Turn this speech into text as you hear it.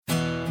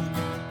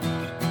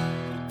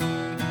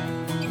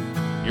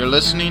You're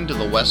listening to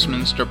the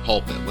Westminster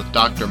Pulpit with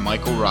Dr.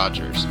 Michael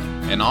Rogers,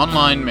 an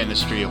online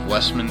ministry of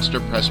Westminster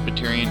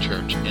Presbyterian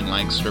Church in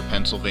Lancaster,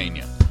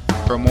 Pennsylvania.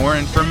 For more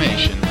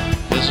information,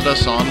 visit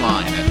us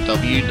online at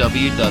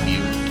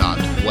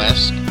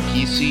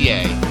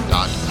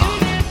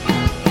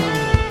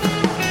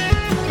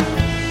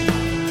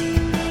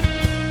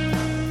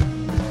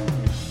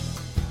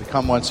We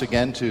come once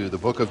again to the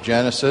book of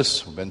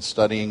Genesis. We've been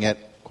studying it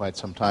quite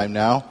some time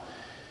now.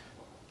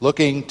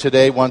 Looking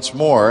today once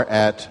more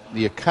at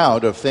the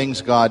account of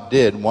things God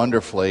did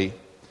wonderfully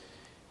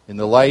in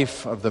the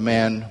life of the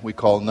man we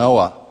call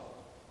Noah.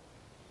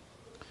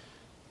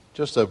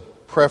 Just a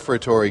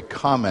prefatory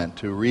comment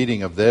to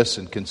reading of this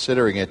and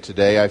considering it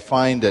today. I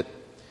find that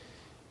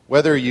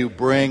whether you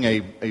bring a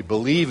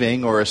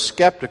believing or a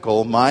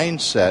skeptical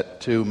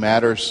mindset to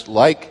matters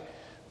like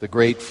the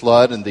great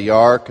flood and the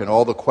ark and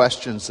all the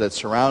questions that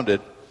surround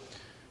it,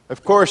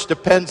 of course,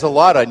 depends a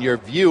lot on your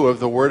view of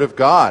the Word of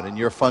God and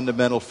your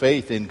fundamental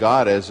faith in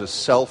God as a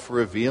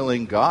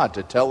self-revealing God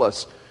to tell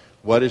us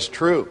what is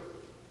true.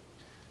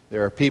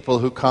 There are people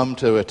who come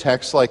to a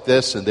text like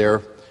this and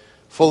they're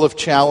full of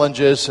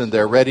challenges and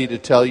they're ready to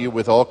tell you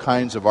with all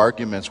kinds of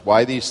arguments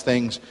why these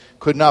things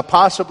could not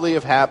possibly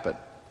have happened.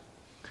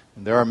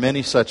 And there are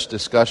many such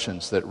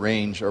discussions that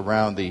range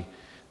around the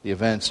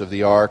events of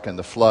the ark and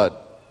the flood.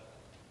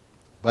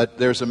 But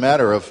there's a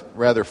matter of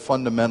rather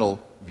fundamental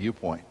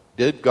viewpoint.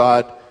 Did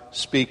God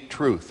speak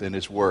truth in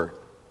His Word?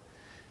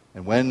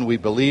 And when we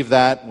believe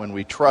that, when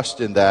we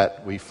trust in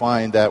that, we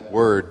find that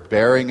Word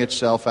bearing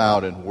itself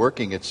out and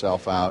working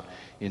itself out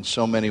in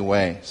so many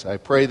ways. I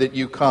pray that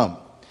you come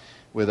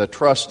with a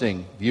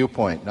trusting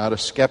viewpoint, not a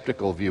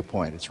skeptical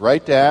viewpoint. It's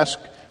right to ask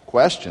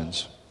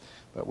questions,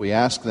 but we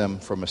ask them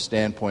from a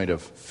standpoint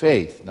of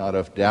faith, not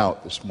of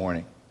doubt this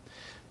morning.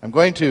 I'm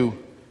going to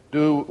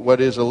do what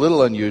is a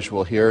little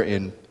unusual here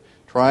in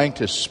trying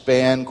to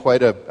span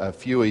quite a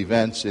few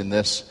events in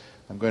this.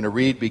 I'm going to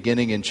read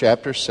beginning in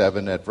chapter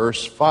 7 at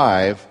verse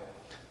 5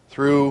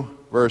 through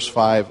verse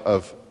 5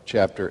 of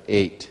chapter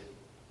 8.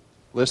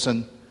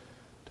 Listen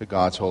to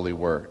God's holy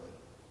word.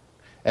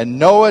 And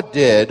Noah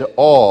did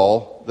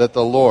all that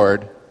the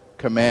Lord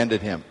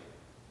commanded him.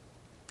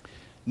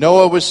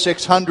 Noah was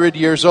 600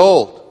 years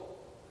old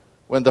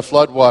when the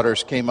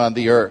floodwaters came on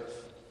the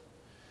earth.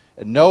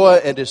 And Noah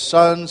and his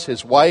sons,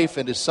 his wife,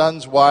 and his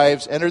sons'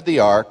 wives entered the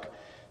ark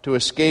to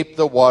escape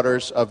the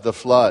waters of the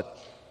flood.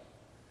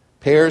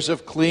 Pairs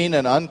of clean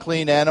and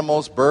unclean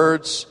animals,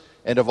 birds,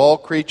 and of all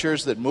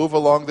creatures that move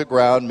along the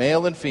ground,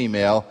 male and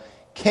female,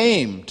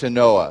 came to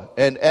Noah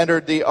and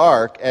entered the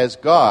ark as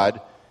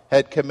God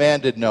had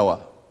commanded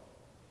Noah.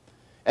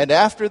 And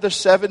after the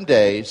 7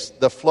 days,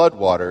 the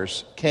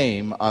floodwaters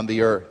came on the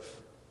earth.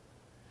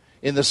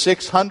 In the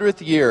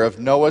 600th year of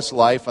Noah's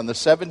life, on the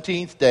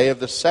 17th day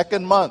of the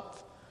second month,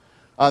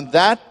 on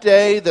that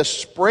day the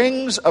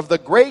springs of the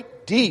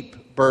great deep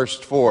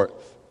burst forth,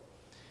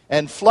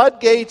 and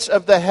floodgates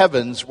of the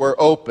heavens were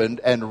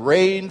opened, and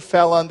rain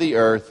fell on the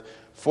earth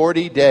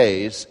 40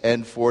 days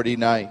and 40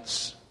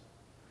 nights.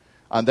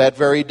 On that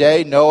very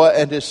day, Noah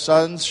and his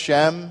sons,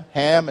 Shem,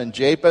 Ham, and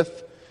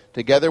Japheth,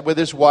 together with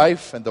his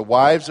wife and the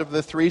wives of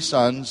the 3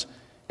 sons,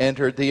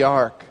 entered the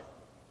ark.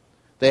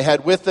 They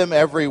had with them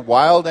every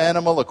wild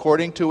animal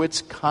according to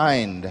its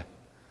kind,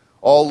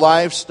 all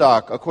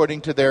livestock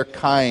according to their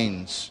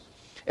kinds,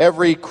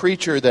 every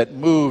creature that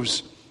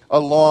moves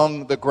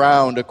along the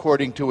ground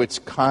according to its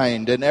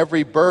kind, and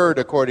every bird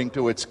according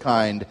to its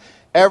kind,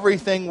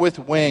 everything with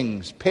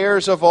wings,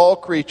 pairs of all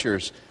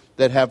creatures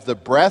that have the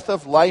breath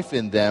of life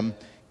in them,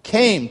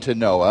 came to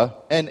Noah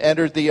and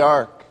entered the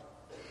ark.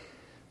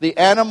 The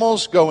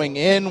animals going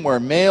in were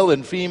male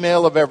and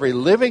female of every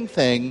living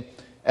thing,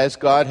 as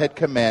God had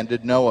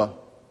commanded Noah.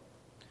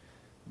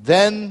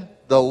 Then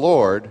the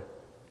Lord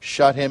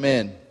shut him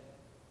in.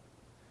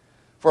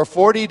 For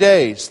 40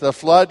 days the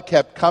flood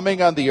kept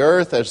coming on the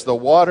earth. As the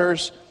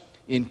waters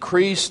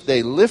increased,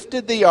 they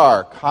lifted the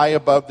ark high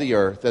above the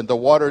earth, and the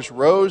waters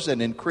rose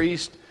and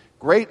increased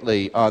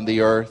greatly on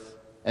the earth,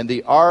 and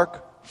the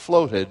ark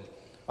floated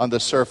on the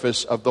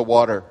surface of the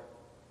water.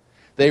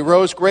 They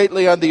rose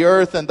greatly on the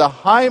earth, and the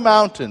high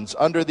mountains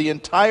under the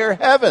entire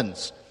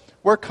heavens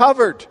were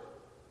covered.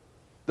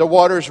 The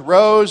waters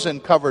rose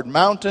and covered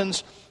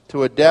mountains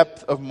to a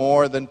depth of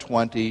more than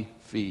 20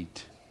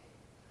 feet.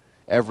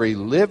 Every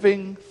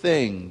living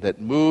thing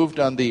that moved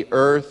on the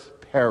earth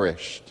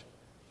perished.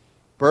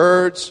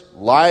 Birds,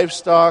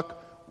 livestock,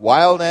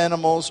 wild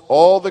animals,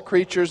 all the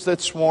creatures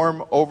that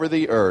swarm over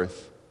the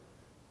earth,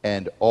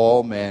 and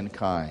all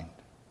mankind.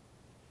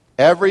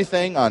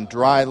 Everything on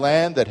dry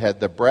land that had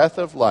the breath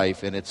of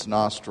life in its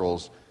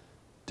nostrils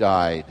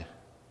died.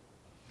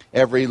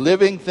 Every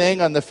living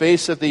thing on the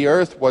face of the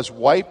earth was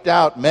wiped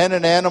out. Men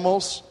and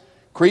animals,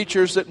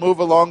 creatures that move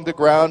along the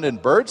ground, and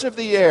birds of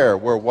the air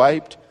were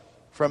wiped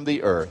from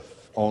the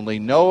earth. Only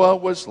Noah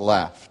was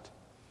left,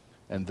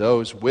 and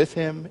those with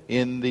him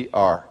in the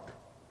ark.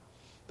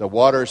 The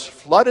waters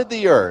flooded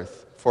the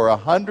earth for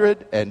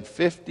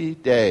 150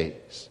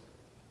 days.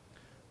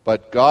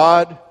 But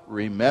God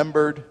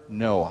remembered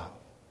Noah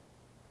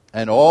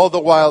and all the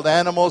wild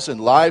animals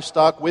and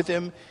livestock with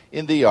him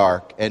in the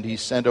ark, and he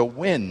sent a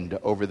wind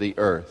over the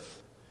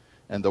earth,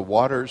 and the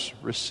waters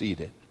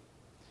receded.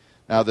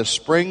 Now the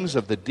springs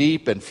of the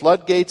deep and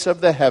floodgates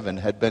of the heaven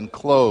had been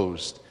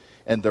closed,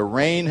 and the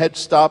rain had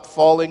stopped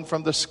falling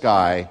from the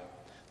sky.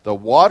 The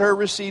water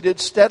receded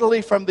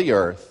steadily from the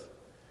earth.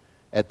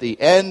 At the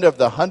end of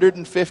the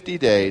 150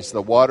 days,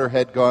 the water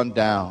had gone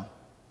down.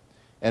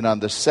 And on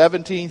the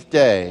 17th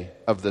day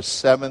of the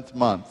 7th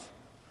month,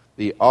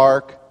 the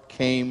ark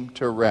came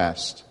to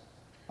rest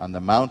on the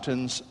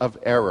mountains of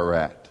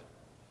Ararat.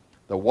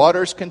 The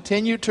waters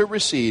continued to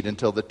recede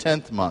until the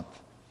 10th month.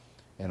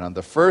 And on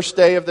the first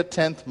day of the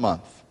 10th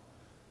month,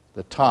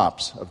 the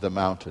tops of the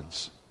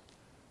mountains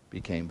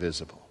became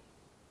visible.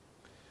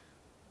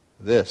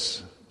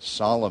 This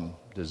solemn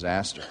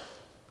disaster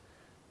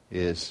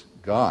is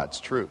God's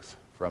truth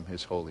from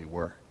His holy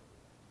word.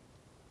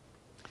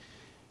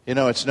 You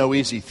know, it's no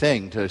easy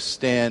thing to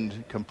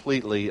stand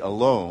completely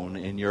alone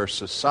in your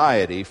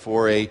society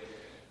for a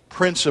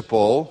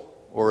principle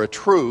or a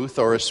truth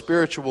or a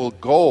spiritual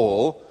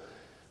goal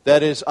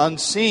that is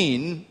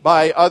unseen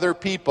by other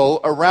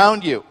people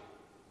around you,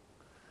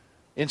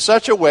 in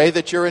such a way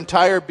that your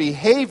entire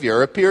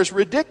behavior appears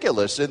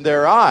ridiculous in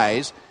their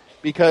eyes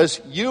because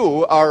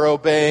you are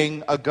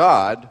obeying a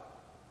God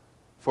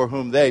for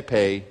whom they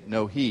pay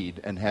no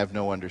heed and have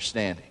no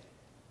understanding.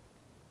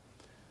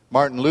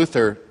 Martin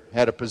Luther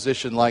had a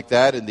position like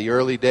that in the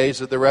early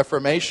days of the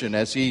Reformation,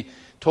 as he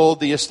told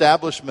the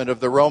establishment of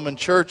the Roman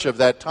Church of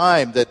that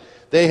time that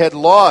they had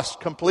lost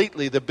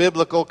completely the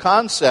biblical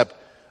concept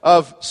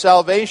of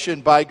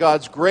salvation by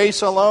God's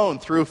grace alone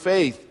through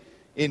faith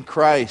in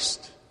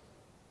Christ.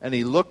 And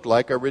he looked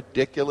like a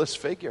ridiculous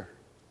figure.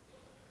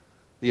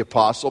 The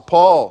Apostle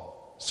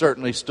Paul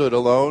certainly stood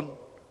alone.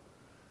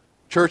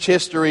 Church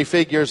history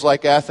figures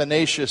like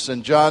Athanasius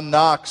and John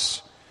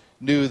Knox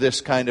knew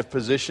this kind of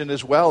position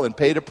as well and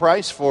paid a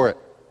price for it.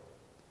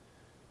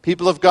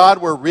 People of God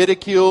were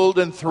ridiculed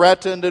and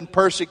threatened and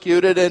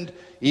persecuted and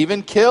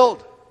even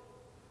killed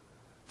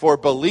for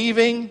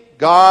believing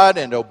God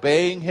and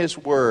obeying His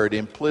word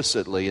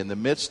implicitly in the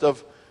midst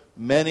of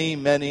many,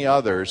 many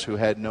others who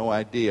had no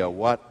idea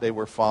what they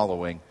were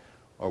following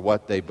or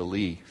what they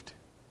believed.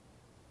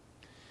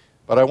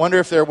 But I wonder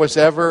if there was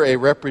ever a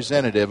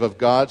representative of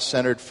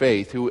God-centered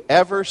faith who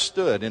ever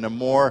stood in a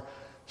more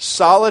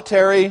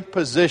solitary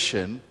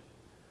position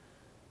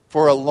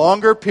for a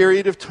longer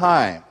period of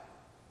time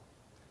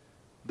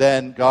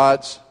than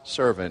God's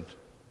servant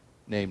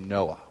named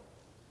Noah.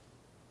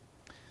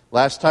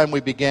 Last time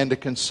we began to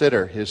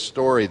consider his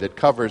story that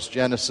covers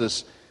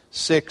Genesis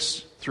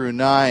 6 through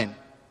 9.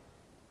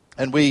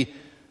 And we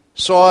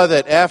saw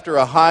that after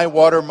a high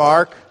water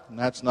mark, and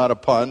that's not a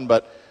pun,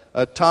 but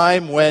a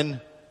time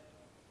when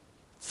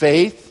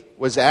faith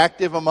was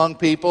active among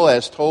people,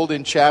 as told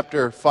in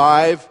chapter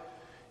 5,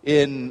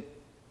 in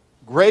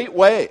great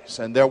ways.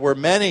 And there were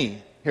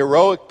many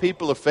heroic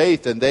people of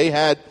faith, and they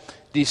had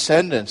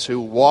descendants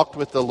who walked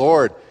with the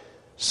Lord.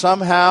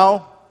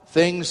 Somehow,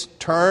 things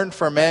turned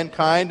for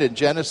mankind, and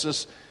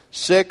Genesis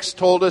 6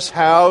 told us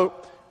how,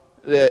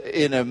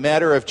 in a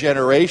matter of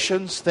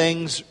generations,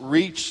 things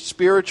reached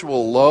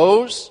spiritual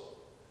lows,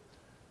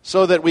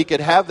 so that we could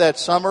have that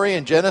summary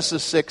in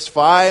Genesis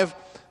 6:5,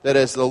 that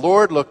as the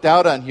Lord looked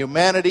out on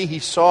humanity, He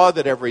saw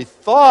that every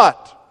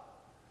thought,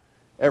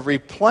 every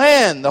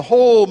plan, the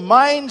whole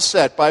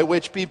mindset by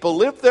which people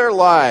lived their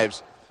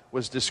lives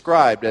was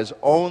described as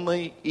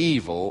only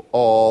evil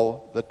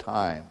all the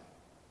time.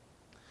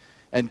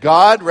 And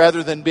God,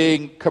 rather than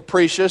being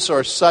capricious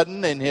or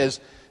sudden in His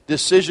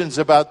decisions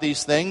about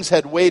these things,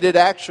 had waited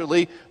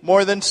actually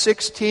more than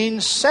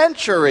 16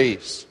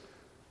 centuries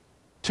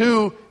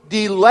to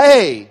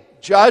delay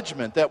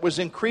judgment that was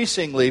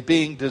increasingly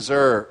being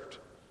deserved.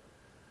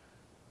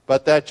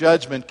 But that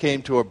judgment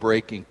came to a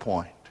breaking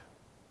point.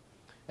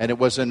 And it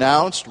was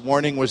announced,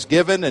 warning was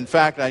given. In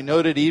fact, I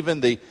noted even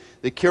the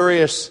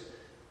curious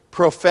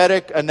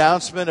prophetic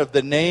announcement of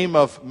the name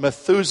of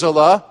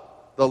Methuselah,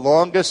 the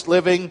longest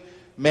living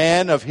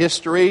man of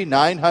history.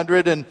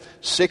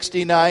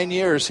 969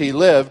 years he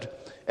lived,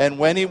 and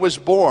when he was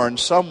born,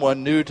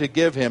 someone knew to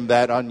give him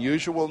that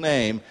unusual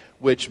name,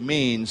 which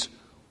means,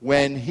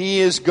 when he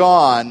is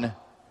gone,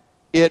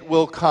 it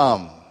will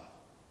come.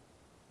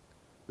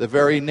 The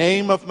very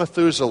name of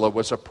Methuselah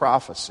was a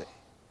prophecy.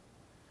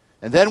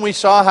 And then we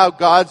saw how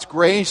God's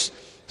grace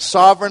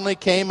sovereignly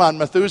came on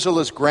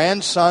Methuselah's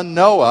grandson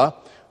Noah,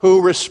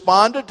 who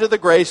responded to the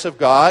grace of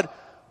God,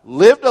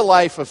 lived a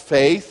life of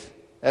faith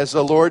as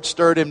the Lord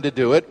stirred him to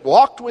do it,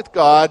 walked with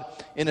God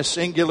in a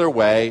singular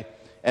way,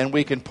 and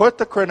we can put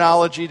the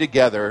chronology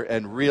together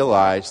and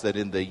realize that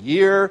in the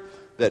year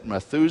that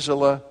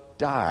Methuselah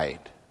died,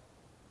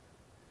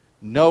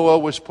 Noah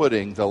was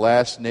putting the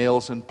last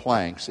nails and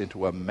planks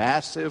into a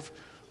massive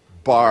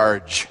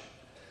barge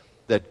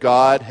that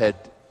God had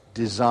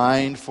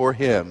designed for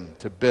him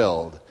to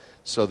build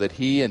so that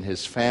he and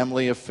his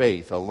family of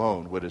faith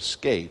alone would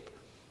escape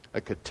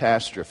a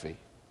catastrophe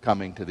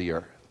coming to the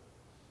earth.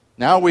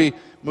 Now we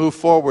move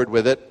forward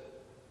with it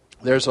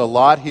There's a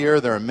lot here.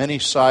 There are many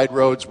side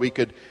roads we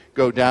could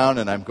go down,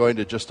 and I'm going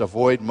to just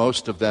avoid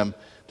most of them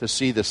to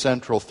see the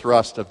central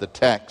thrust of the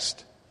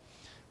text.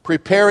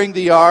 Preparing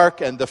the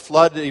ark and the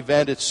flood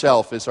event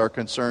itself is our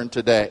concern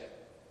today.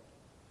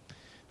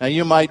 Now,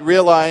 you might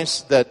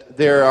realize that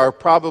there are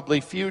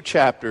probably few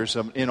chapters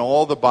in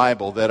all the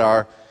Bible that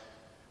are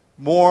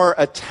more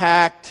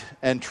attacked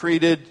and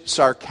treated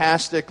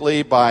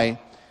sarcastically by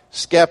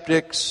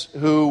skeptics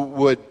who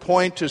would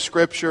point to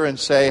Scripture and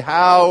say,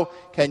 how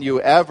can you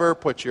ever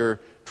put your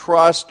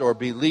trust or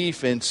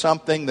belief in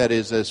something that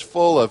is as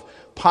full of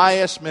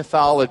pious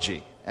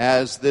mythology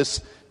as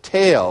this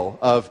tale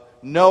of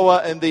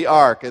Noah and the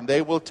ark? And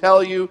they will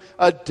tell you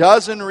a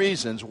dozen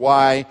reasons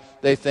why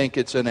they think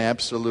it's an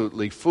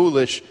absolutely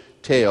foolish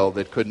tale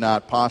that could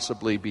not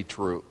possibly be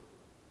true.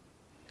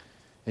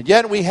 And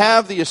yet we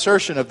have the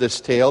assertion of this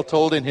tale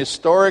told in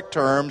historic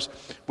terms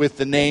with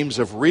the names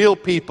of real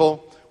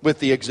people, with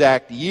the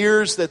exact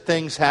years that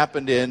things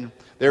happened in.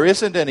 There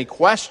isn't any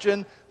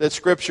question that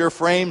Scripture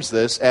frames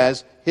this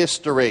as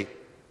history.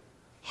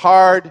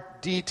 Hard,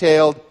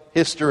 detailed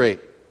history.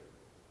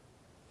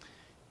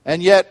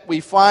 And yet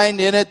we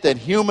find in it that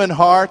human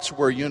hearts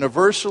were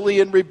universally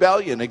in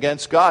rebellion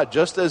against God,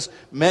 just as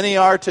many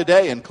are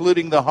today,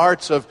 including the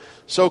hearts of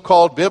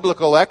so-called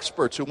biblical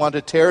experts who want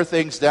to tear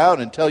things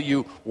down and tell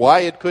you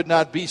why it could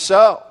not be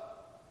so.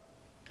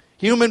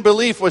 Human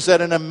belief was at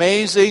an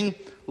amazing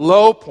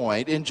low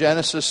point in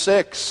Genesis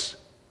 6.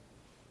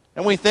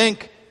 And we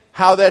think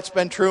how that's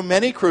been true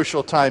many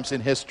crucial times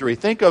in history.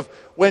 Think of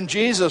when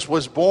Jesus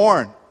was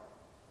born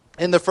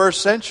in the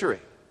first century.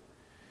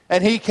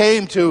 And he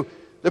came to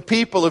the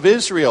people of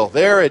Israel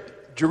there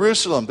at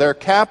Jerusalem, their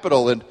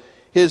capital, and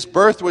his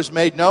birth was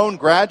made known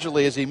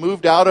gradually as he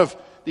moved out of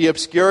the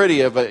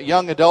obscurity of a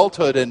young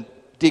adulthood and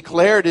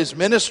declared his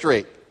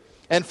ministry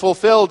and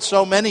fulfilled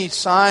so many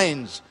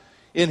signs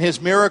in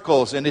his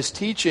miracles and his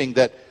teaching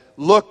that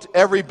looked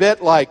every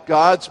bit like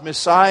God's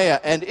Messiah.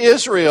 And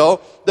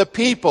Israel, the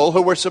people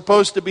who were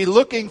supposed to be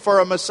looking for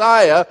a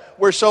Messiah,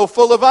 were so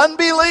full of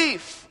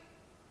unbelief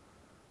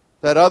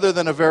that other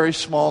than a very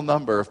small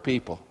number of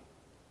people,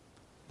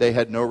 they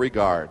had no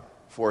regard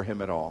for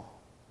him at all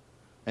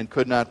and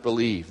could not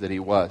believe that he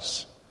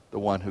was the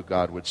one who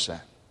God would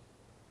send.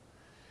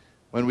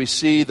 When we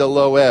see the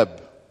low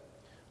ebb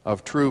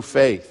of true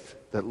faith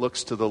that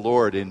looks to the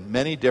Lord in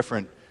many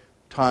different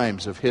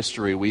times of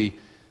history, we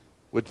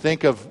would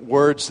think of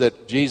words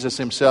that Jesus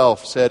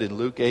himself said in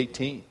Luke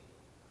 18.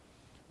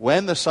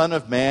 When the Son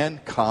of Man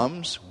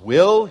comes,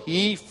 will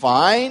he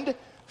find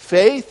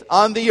faith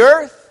on the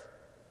earth?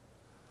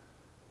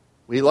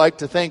 We like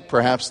to think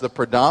perhaps the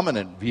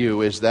predominant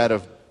view is that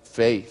of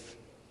faith,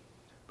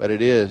 but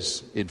it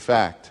is, in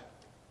fact,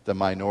 the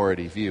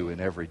minority view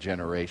in every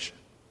generation.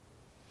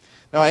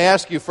 Now, I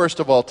ask you, first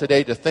of all,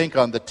 today to think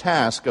on the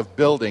task of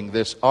building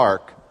this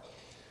ark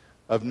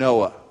of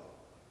Noah.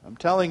 I'm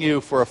telling you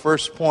for a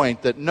first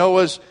point that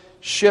Noah's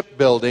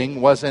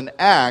shipbuilding was an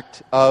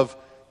act of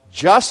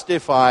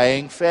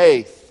justifying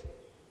faith.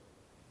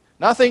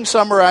 Nothing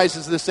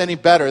summarizes this any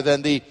better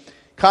than the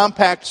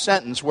compact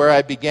sentence where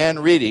I began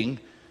reading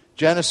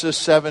Genesis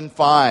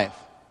 7:5.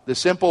 The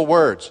simple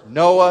words,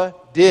 Noah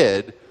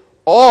did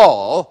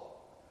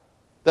all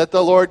that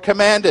the Lord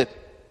commanded.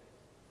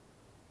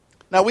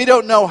 Now, we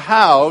don't know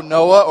how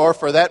Noah, or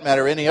for that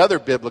matter any other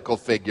biblical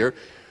figure,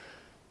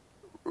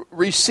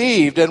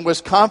 received and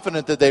was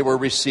confident that they were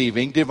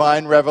receiving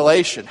divine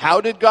revelation.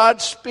 How did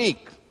God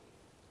speak?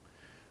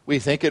 We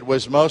think it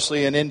was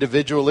mostly an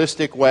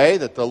individualistic way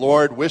that the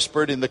Lord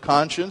whispered in the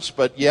conscience,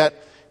 but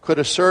yet could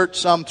assert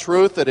some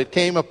truth that it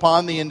came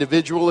upon the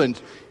individual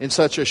in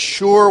such a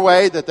sure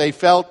way that they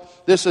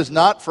felt, this is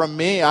not from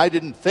me, I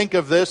didn't think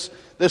of this,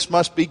 this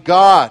must be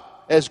God,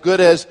 as good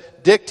as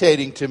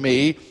dictating to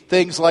me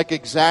things like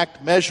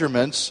exact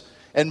measurements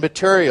and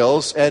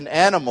materials and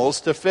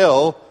animals to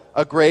fill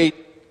a great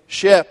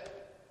ship.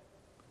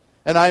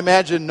 And I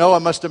imagine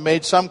Noah must have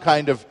made some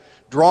kind of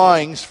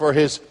drawings for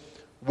his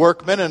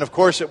workmen, and of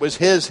course it was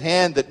his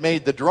hand that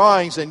made the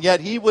drawings, and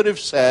yet he would have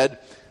said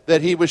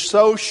that he was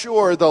so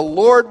sure the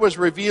Lord was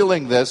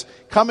revealing this,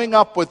 coming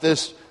up with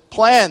this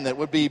plan that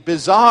would be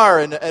bizarre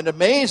and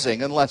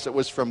amazing unless it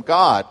was from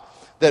God,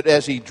 that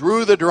as he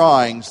drew the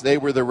drawings, they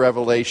were the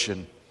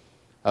revelation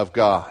of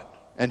God.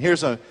 And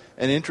here's an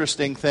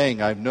interesting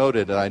thing I've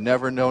noted that I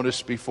never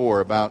noticed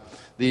before about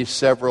these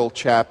several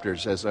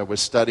chapters as I was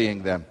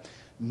studying them.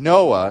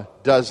 Noah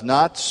does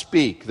not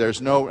speak.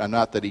 There's no,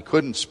 not that he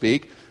couldn't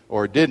speak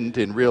or didn't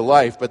in real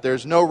life, but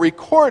there's no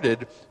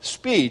recorded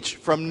speech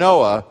from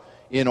Noah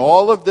in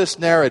all of this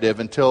narrative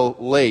until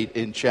late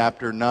in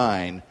chapter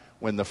 9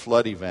 when the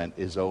flood event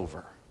is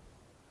over.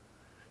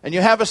 And you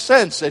have a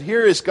sense that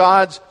here is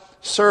God's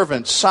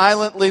servant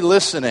silently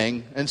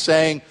listening and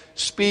saying,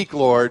 speak,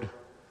 Lord,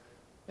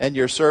 and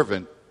your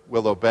servant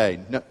will obey.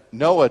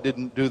 Noah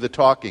didn't do the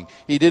talking.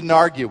 He didn't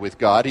argue with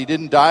God. He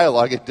didn't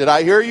dialogue it. Did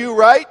I hear you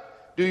right?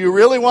 Do you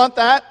really want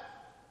that?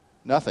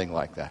 Nothing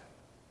like that.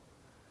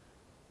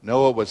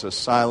 Noah was a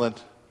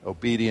silent,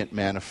 obedient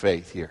man of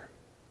faith here.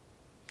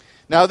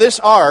 Now, this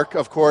ark,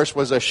 of course,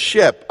 was a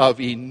ship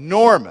of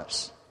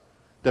enormous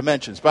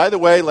dimensions. By the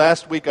way,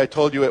 last week I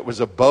told you it was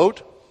a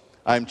boat.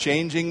 I'm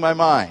changing my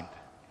mind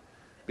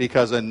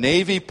because a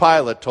Navy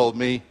pilot told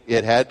me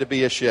it had to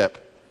be a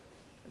ship.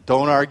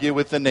 Don't argue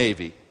with the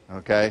Navy,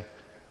 okay?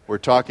 We're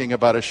talking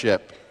about a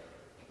ship.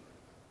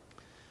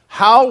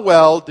 How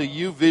well do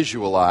you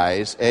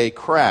visualize a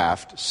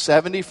craft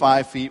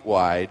 75 feet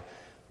wide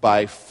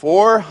by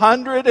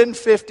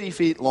 450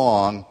 feet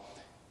long,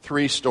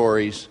 3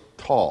 stories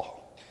tall?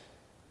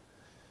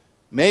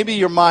 Maybe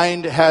your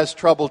mind has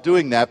trouble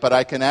doing that, but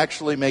I can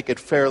actually make it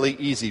fairly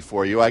easy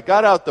for you. I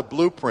got out the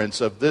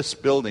blueprints of this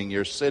building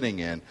you're sitting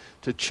in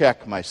to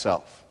check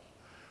myself.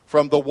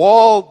 From the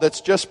wall that's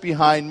just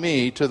behind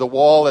me to the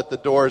wall at the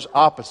doors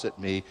opposite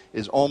me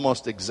is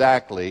almost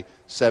exactly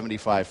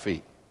 75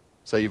 feet.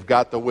 So you've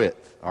got the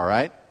width, all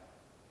right?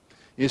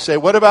 You say,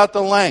 what about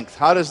the length?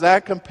 How does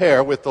that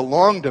compare with the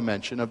long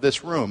dimension of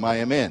this room I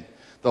am in?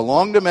 The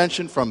long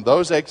dimension from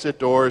those exit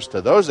doors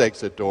to those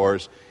exit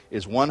doors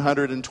is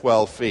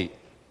 112 feet.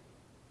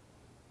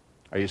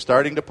 Are you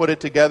starting to put it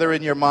together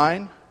in your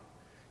mind?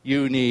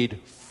 You need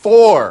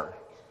 4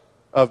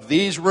 of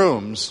these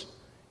rooms,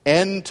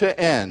 end to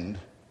end,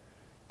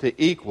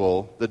 to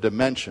equal the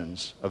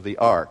dimensions of the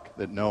ark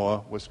that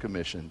Noah was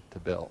commissioned to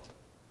build.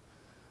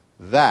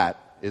 That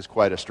is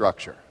quite a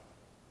structure.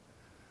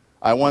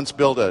 I once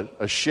built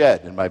a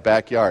shed in my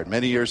backyard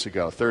many years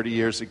ago, 30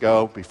 years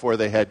ago, before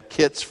they had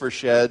kits for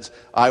sheds.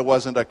 I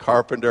wasn't a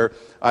carpenter.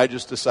 I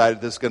just decided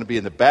this is going to be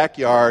in the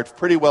backyard,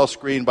 pretty well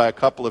screened by a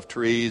couple of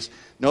trees.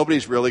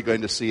 Nobody's really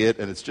going to see it,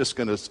 and it's just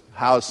going to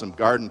house some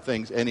garden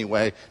things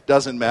anyway.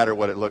 Doesn't matter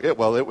what it looked like.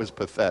 Well, it was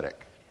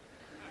pathetic.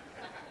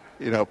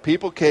 You know,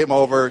 people came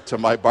over to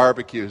my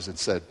barbecues and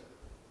said,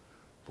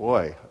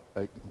 boy,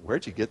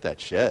 where'd you get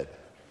that shed?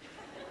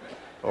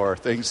 Or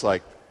things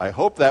like, I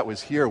hope that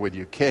was here when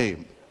you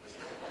came.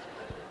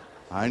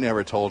 I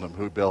never told him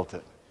who built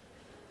it.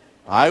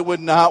 I would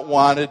not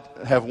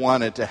have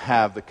wanted to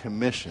have the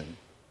commission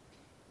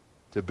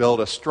to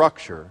build a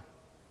structure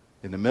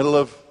in the middle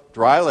of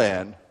dry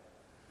land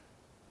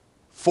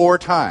 4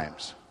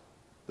 times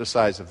the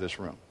size of this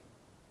room.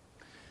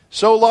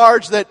 So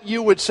large that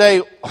you would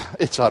say,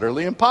 it's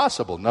utterly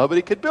impossible.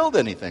 Nobody could build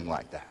anything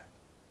like that.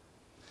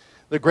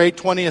 The great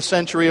 20th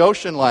century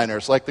ocean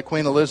liners like the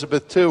Queen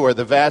Elizabeth II or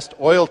the vast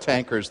oil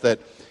tankers that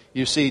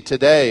you see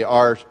today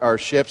are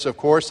ships, of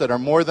course, that are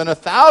more than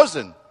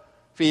 1,000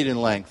 feet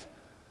in length.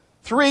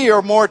 3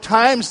 or more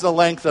times the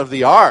length of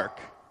the ark.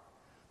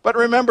 But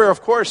remember,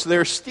 of course,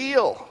 they're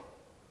steel.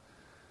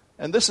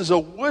 And this is a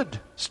wood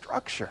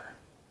structure.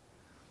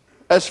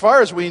 As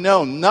far as we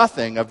know,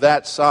 nothing of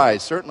that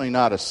size, certainly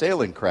not a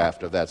sailing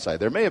craft of that size.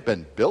 There may have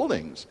been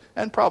buildings,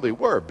 and probably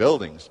were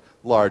buildings,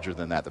 larger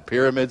than that. The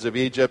pyramids of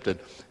Egypt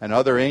and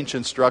other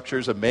ancient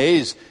structures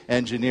amaze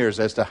engineers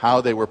as to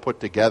how they were put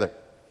together.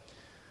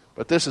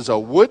 But this is a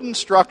wooden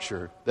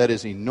structure that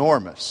is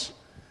enormous.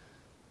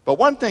 But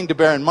one thing to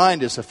bear in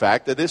mind is the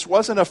fact that this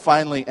wasn't a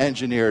finely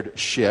engineered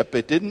ship.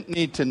 It didn't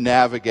need to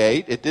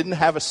navigate. It didn't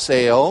have a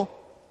sail.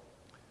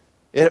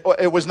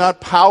 It was not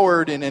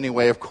powered in any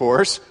way, of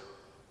course.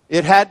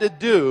 It had to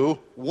do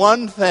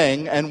one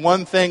thing and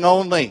one thing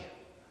only: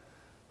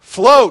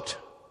 float.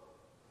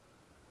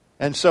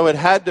 And so it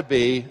had to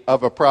be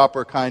of a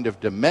proper kind of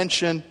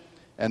dimension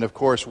and, of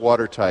course,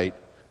 watertight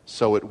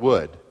so it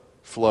would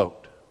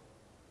float.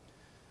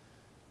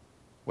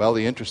 Well,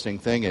 the interesting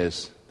thing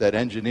is that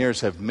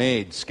engineers have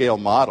made scale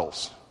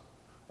models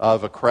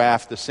of a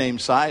craft the same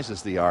size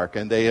as the ark,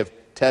 and they have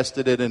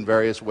tested it in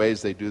various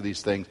ways. They do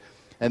these things.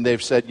 And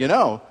they've said, you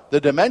know, the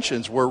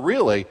dimensions were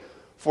really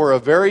for a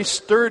very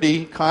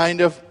sturdy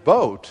kind of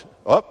boat.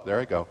 Oh,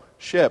 there I go.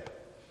 Ship.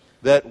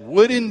 That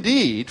would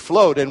indeed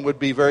float and would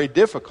be very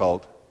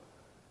difficult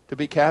to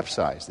be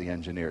capsized, the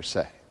engineers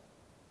say.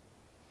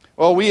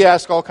 Well, we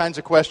ask all kinds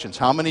of questions.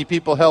 How many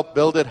people helped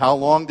build it? How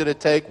long did it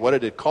take? What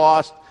did it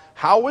cost?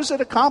 How was it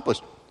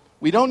accomplished?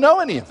 We don't know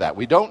any of that.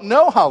 We don't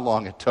know how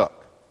long it took.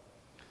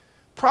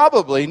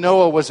 Probably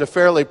Noah was a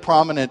fairly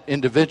prominent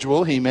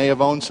individual. He may have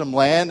owned some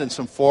land and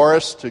some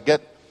forests to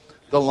get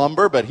the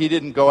lumber, but he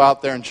didn't go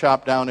out there and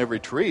chop down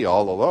every tree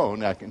all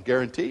alone, I can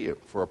guarantee you,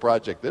 for a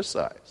project this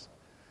size.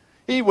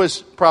 He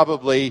was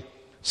probably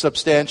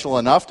substantial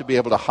enough to be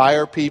able to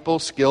hire people,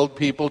 skilled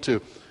people, to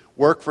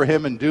work for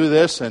him and do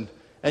this. And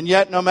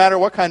yet, no matter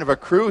what kind of a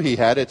crew he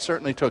had, it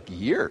certainly took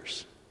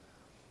years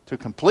to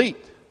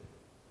complete.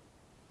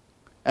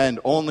 And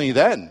only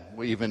then,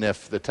 even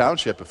if the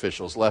township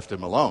officials left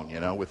him alone, you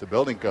know, with the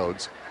building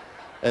codes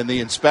and the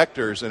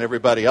inspectors and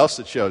everybody else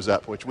that shows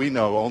up, which we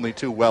know only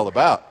too well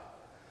about.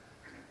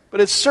 But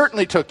it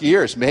certainly took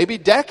years, maybe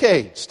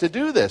decades, to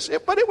do this.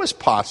 But it was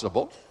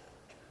possible.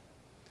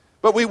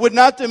 But we would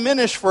not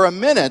diminish for a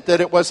minute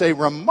that it was a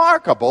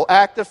remarkable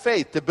act of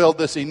faith to build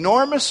this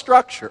enormous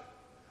structure,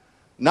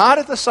 not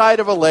at the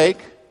side of a lake,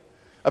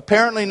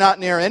 apparently not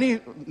near any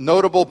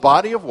notable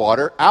body of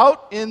water,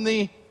 out in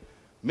the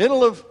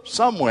middle of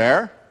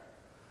somewhere.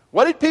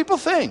 What did people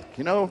think?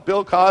 You know,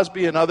 Bill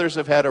Cosby and others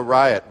have had a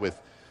riot with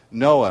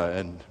Noah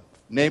and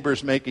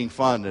neighbors making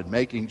fun and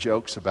making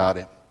jokes about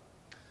him.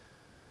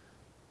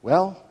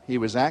 Well, he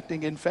was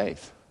acting in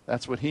faith.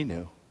 That's what he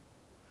knew.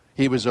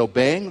 He was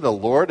obeying the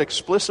Lord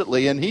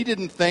explicitly, and he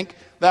didn't think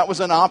that was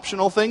an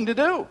optional thing to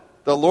do.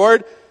 The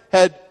Lord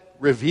had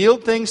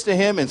revealed things to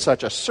him in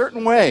such a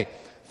certain way.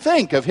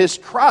 Think of his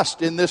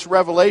trust in this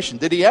revelation.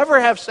 Did he ever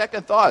have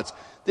second thoughts?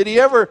 Did he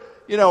ever,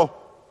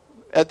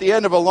 at the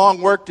end of a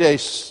long workday,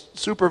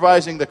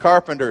 supervising the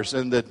carpenters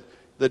and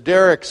the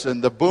derricks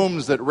and the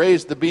booms that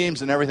raised the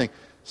beams and everything,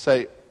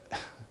 say,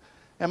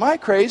 am I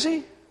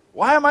crazy?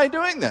 Why am I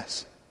doing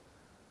this?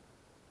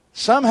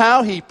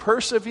 Somehow he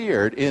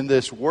persevered in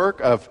this work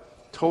of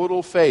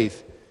total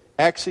faith,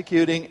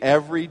 executing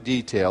every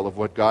detail of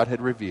what God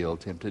had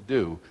revealed him to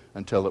do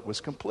until it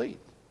was complete.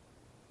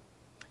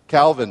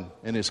 Calvin,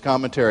 in his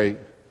commentary,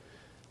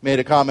 made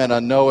a comment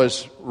on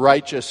Noah's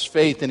righteous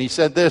faith, and he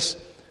said this.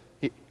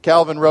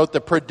 Calvin wrote,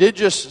 "The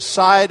prodigious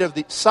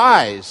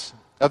size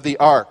of the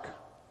ark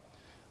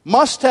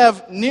must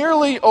have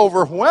nearly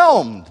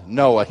overwhelmed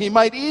Noah. He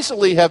might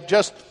easily have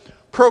just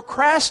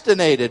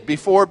procrastinated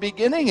before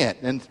beginning it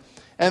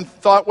and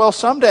thought, well,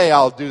 someday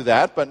I'll do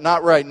that, but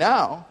not right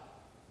now."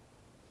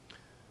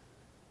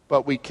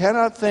 But we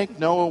cannot think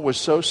Noah was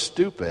so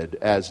stupid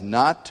as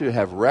not to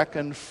have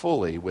reckoned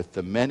fully with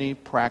the many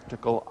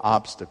practical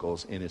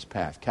obstacles in his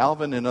path.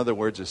 Calvin, in other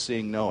words, is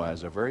seeing Noah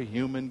as a very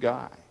human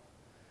guy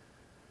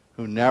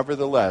who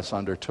nevertheless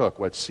undertook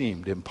what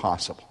seemed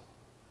impossible.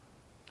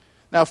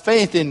 Now,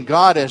 faith in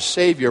God as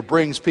Savior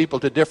brings people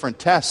to different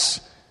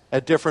tests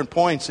at different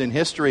points in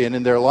history and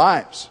in their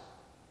lives.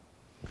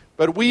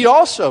 But we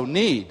also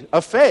need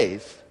a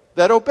faith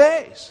that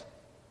obeys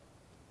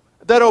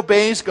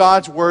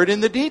God's word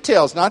in the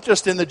details, not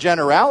just in the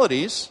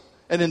generalities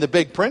and in the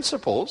big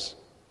principles,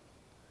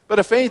 but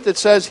a faith that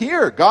says,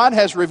 here, God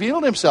has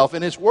revealed himself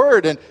in his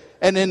word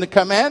and in the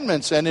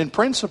commandments and in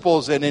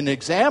principles and in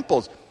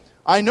examples.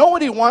 I know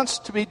what he wants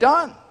to be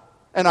done,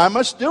 and I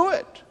must do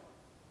it.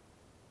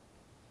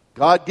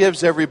 God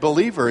gives every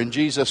believer in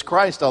Jesus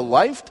Christ a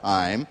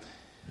lifetime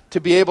to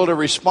be able to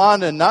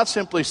respond and not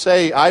simply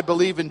say, I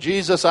believe in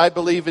Jesus, I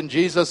believe in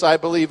Jesus, I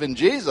believe in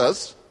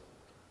Jesus.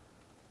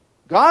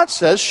 God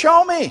says,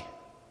 show me.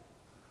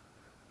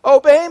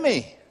 Obey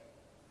me.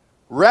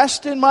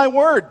 Rest in my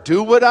word.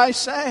 Do what I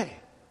say.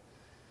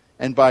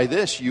 And by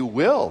this you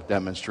will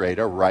demonstrate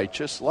a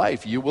righteous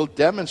life. You will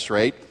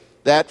demonstrate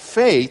that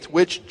faith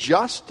which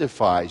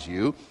justifies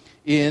you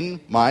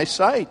in my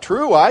sight.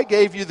 True, I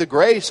gave you the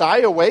grace. I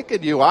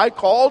awakened you. I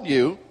called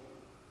you.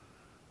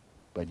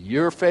 But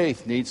your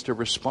faith needs to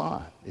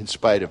respond in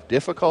spite of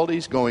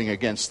difficulties, going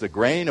against the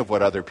grain of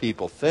what other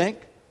people think,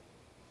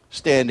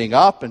 standing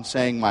up and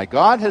saying, my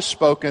God has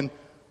spoken,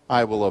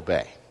 I will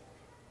obey.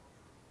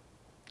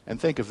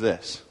 And think of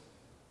this.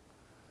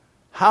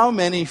 How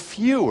many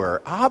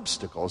fewer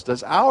obstacles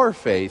does our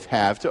faith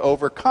have to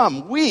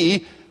overcome?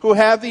 We who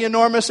have the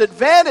enormous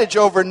advantage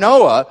over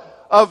Noah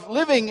of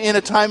living in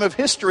a time of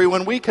history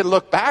when we can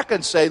look back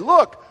and say,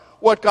 look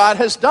what God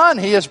has done.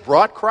 He has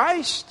brought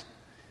Christ.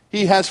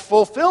 He has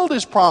fulfilled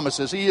his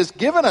promises. He has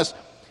given us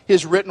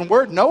his written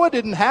word. Noah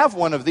didn't have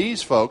one of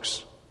these,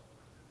 folks.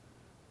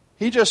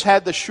 He just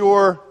had the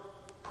sure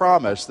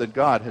promise that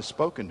God has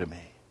spoken to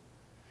me.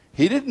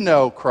 He didn't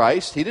know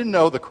Christ. He didn't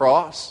know the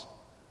cross.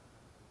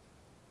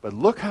 But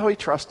look how he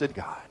trusted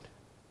God.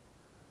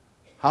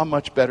 How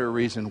much better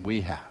reason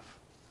we have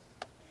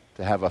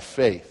to have a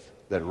faith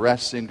that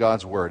rests in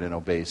God's word and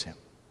obeys him.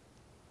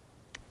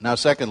 Now,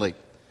 secondly,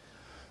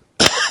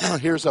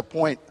 here's a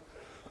point.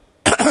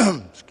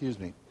 Excuse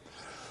me.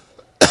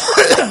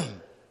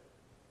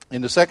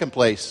 In the second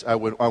place, I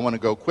want to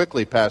go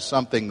quickly past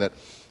something that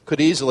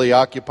could easily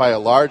occupy a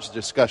large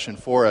discussion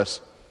for us,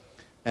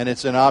 and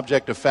it's an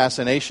object of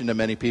fascination to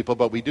many people,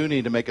 but we do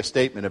need to make a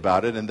statement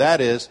about it, and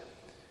that is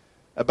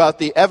about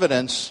the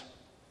evidence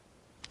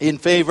in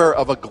favor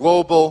of a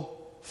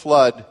global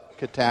flood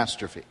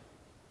catastrophe.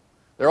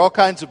 There are all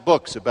kinds of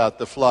books about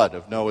the flood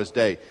of Noah's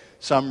day,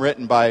 some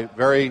written by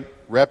very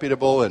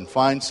reputable and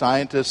fine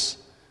scientists.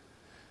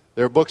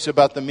 There are books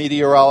about the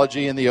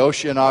meteorology and the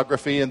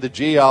oceanography and the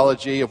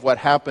geology of what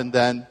happened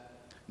then.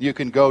 You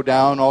can go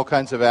down all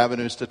kinds of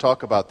avenues to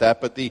talk about that.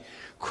 But the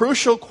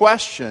crucial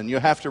question you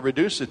have to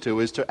reduce it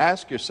to is to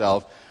ask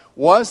yourself,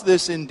 was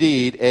this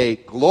indeed a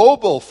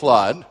global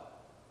flood,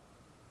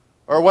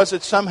 or was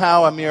it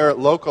somehow a mere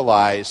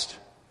localized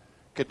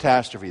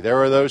catastrophe?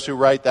 There are those who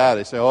write that.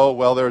 They say, oh,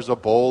 well, there's a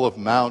bowl of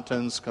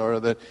mountains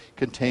that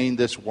contained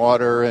this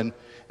water, and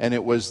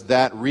it was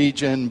that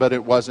region, but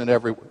it wasn't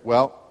every...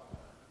 Well,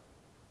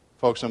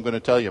 folks, I'm going to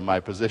tell you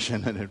my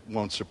position, and it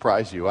won't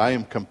surprise you. I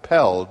am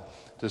compelled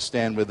to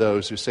stand with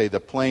those who say the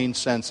plain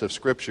sense of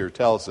Scripture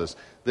tells us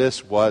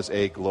this was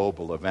a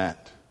global event.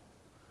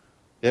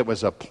 It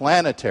was a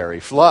planetary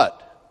flood.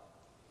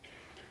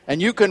 And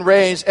you can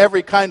raise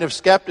every kind of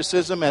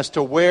skepticism as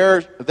to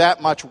where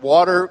that much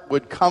water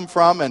would come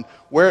from and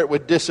where it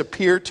would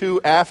disappear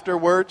to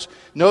afterwards.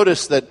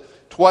 Notice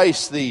that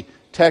twice the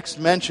text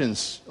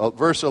mentions,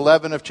 verse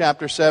 11 of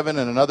chapter 7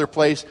 and another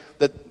place,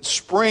 that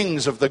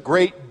springs of the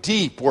great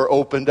deep were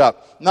opened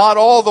up. Not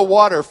all the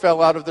water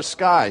fell out of the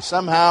sky.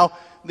 Somehow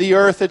the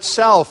earth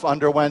itself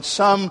underwent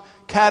some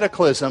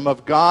cataclysm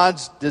of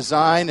God's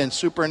design and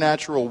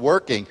supernatural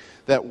working,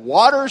 that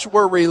waters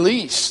were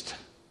released.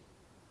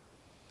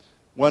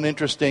 One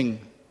interesting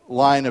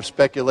line of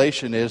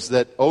speculation is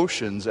that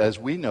oceans, as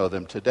we know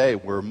them today,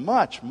 were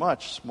much,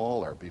 much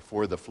smaller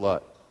before the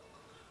flood.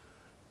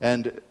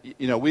 And,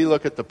 we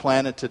look at the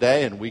planet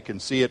today and we can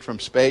see it from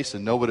space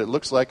and know what it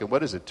looks like. And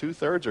what is it,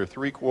 2/3 or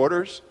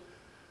 3/4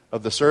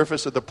 of the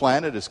surface of the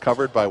planet is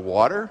covered by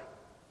water?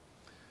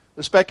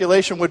 The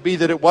speculation would be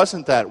that it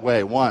wasn't that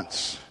way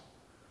once.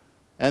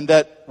 And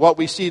that what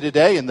we see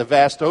today in the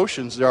vast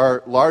oceans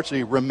are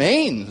largely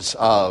remains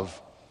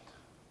of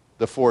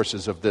the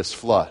forces of this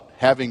flood,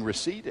 having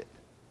receded.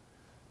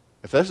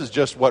 If this is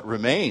just what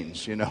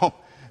remains,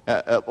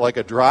 like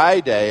a dry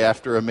day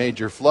after a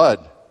major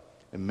flood,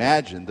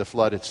 imagine the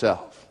flood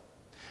itself.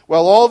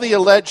 Well, all the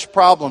alleged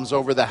problems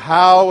over the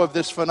how of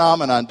this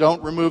phenomenon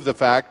don't remove the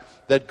fact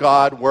that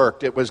God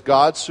worked. It was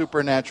God's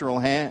supernatural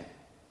hand.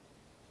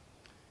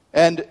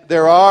 And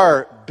there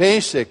are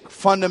basic,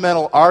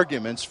 fundamental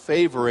arguments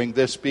favoring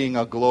this being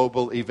a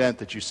global event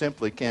that you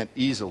simply can't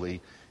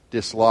easily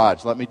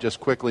dislodge. Let me just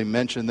quickly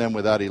mention them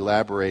without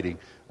elaborating,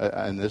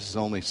 and this is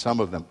only some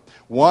of them.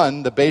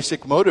 One, the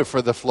basic motive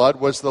for the flood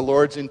was the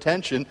Lord's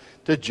intention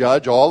to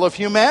judge all of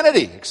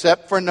humanity,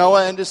 except for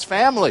Noah and his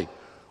family.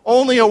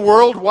 Only a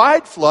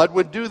worldwide flood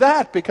would do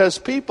that, because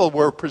people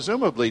were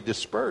presumably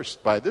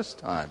dispersed by this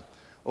time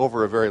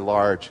over a very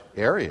large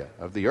area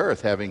of the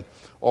earth, having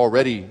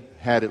already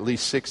had at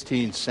least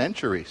 16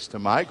 centuries to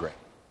migrate.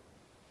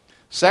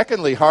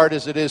 Secondly, hard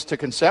as it is to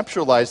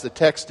conceptualize, the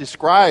text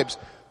describes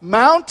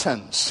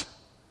mountains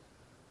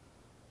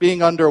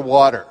being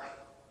underwater.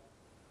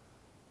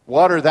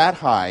 Water that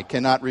high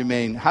cannot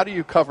remain. How do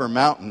you cover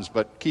mountains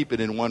but keep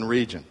it in one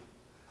region?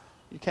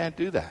 You can't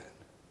do that.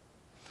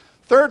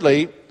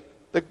 Thirdly,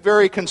 the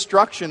very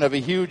construction of a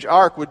huge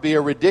ark would be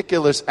a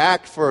ridiculous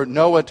act for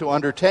Noah to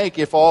undertake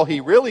if all he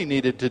really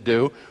needed to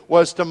do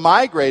was to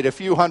migrate a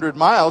few hundred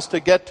miles to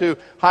get to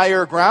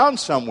higher ground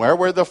somewhere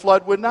where the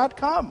flood would not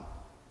come.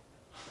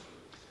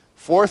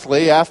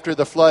 Fourthly, after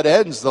the flood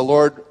ends, the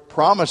Lord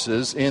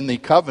promises in the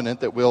covenant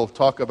that we'll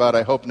talk about,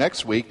 I hope,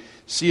 next week,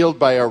 sealed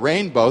by a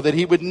rainbow, that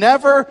he would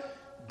never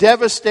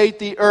devastate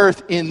the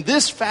earth in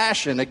this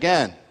fashion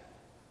again.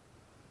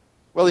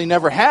 Well, he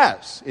never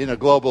has in a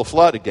global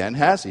flood again,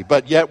 has he?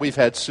 But yet we've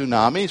had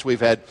tsunamis,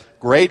 we've had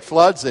great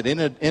floods that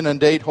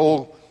inundate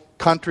whole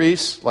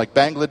countries like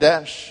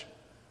Bangladesh.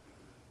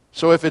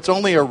 So if it's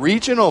only a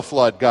regional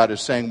flood God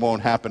is saying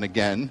won't happen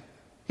again,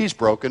 he's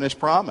broken his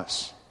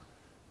promise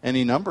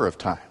any number of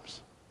times.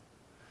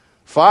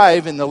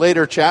 5, in the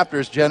later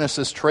chapters,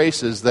 Genesis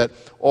traces that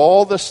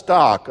all the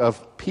stock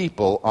of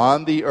people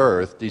on the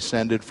earth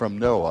descended from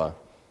Noah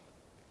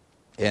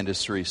and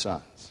his 3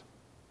 sons.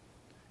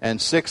 And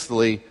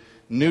 6thly,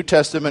 New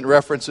Testament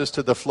references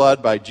to the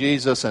flood by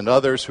Jesus and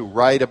others who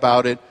write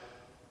about it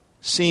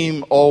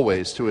seem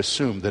always to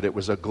assume that it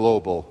was a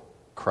global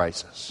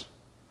crisis.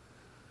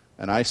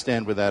 And I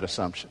stand with that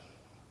assumption.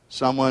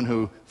 Someone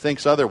who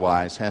thinks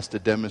otherwise has to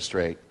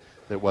demonstrate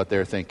that what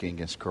they're thinking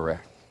is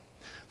correct.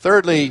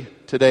 Thirdly,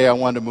 today I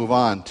want to move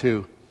on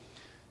to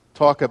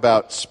talk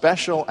about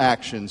special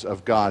actions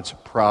of God's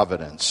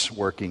providence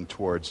working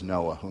towards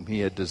Noah, whom he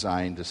had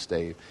designed to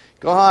save.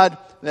 God,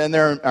 and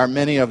there are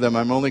many of them,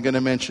 I'm only going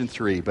to mention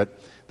 3, but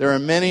there are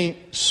many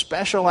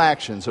special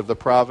actions of the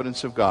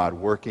providence of God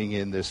working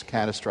in this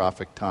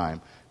catastrophic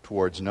time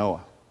towards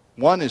Noah.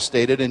 One is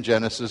stated in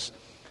Genesis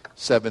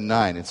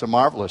 7:9. It's a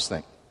marvelous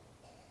thing.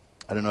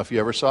 I don't know if you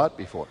ever saw it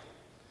before.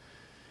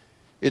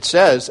 It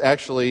says,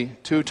 actually,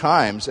 2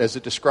 times, as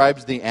it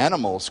describes the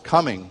animals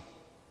coming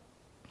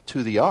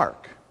to the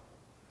ark.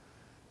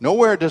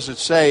 Nowhere does it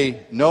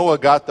say Noah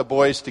got the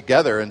boys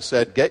together and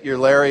said, get your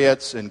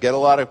lariats and get a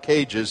lot of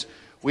cages.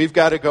 We've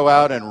got to go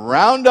out and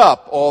round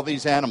up all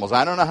these animals.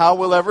 I don't know how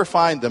we'll ever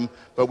find them,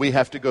 but we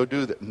have to go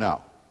do that.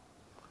 No,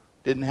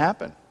 didn't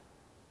happen.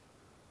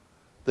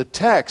 The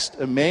text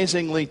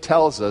amazingly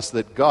tells us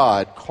that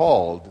God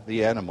called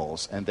the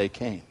animals and they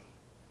came.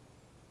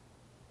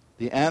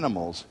 The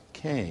animals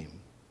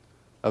came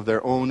of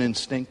their own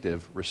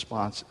instinctive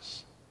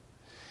responses.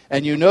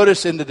 And you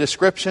notice in the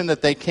description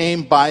that they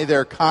came by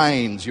their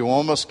kinds. You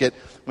almost get,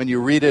 when you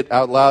read it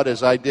out loud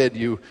as I did,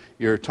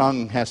 your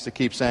tongue has to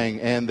keep saying,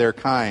 and their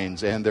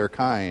kinds, and their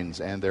kinds,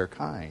 and their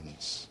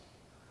kinds.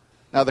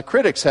 Now the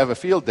critics have a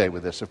field day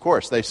with this, of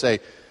course. They say,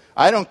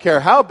 I don't care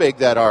how big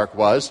that ark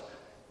was,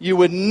 you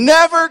would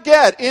never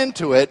get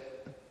into it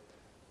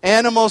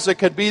animals that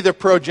could be the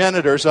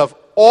progenitors of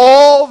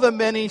all the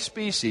many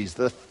species,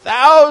 the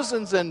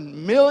thousands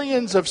and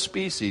millions of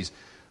species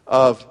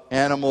of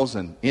animals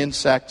and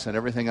insects and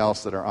everything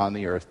else that are on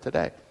the earth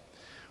today.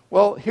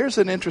 Well, here's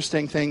an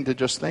interesting thing to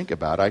just think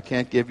about. I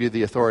can't give you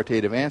the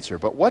authoritative answer,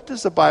 but what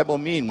does the Bible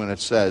mean when it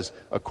says,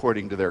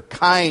 according to their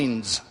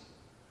kinds?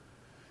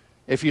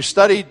 If you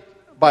studied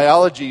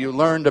biology, you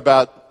learned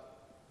about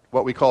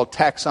what we call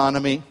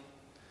taxonomy,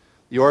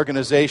 the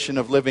organization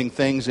of living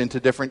things into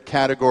different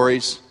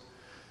categories.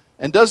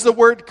 And does the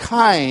word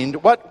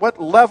kind, what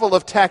level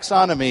of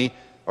taxonomy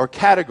or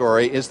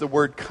category is the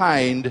word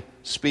kind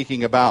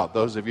speaking about?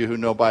 Those of you who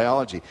know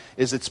biology.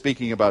 Is it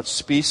speaking about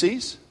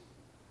species?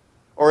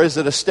 Or is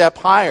it a step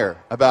higher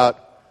about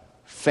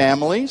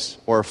families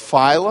or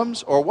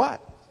phylums or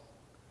what?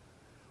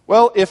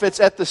 Well, if it's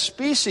at the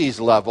species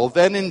level,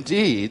 then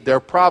indeed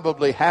there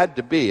probably had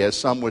to be, as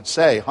some would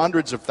say,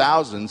 hundreds of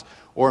thousands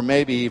or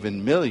maybe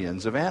even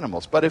millions of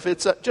animals. But if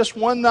it's just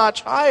one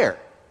notch higher,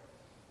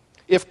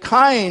 if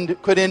kind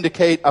could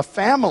indicate a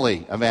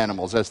family of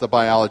animals, as the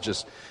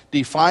biologist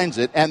defines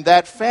it, and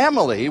that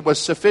family was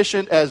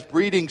sufficient as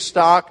breeding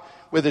stock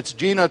with its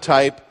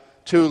genotype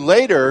to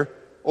later,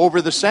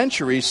 over the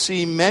centuries,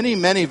 see many,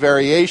 many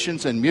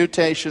variations and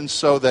mutations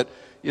so that,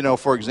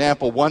 for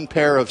example, one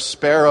pair of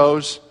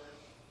sparrows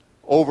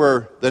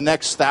over the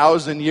next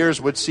 1,000 years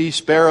would see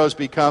sparrows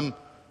become,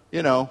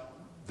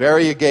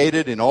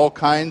 variegated in all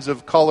kinds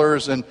of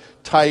colors and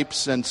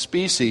types and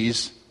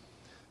species,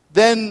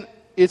 then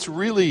it's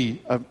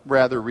really a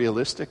rather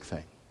realistic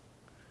thing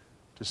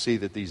to see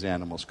that these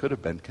animals could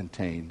have been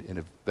contained in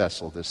a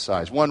vessel this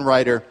size. One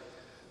writer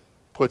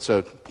puts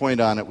a point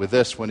on it with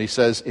this when he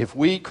says, if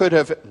we could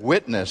have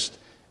witnessed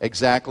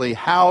exactly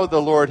how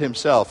the Lord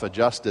himself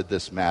adjusted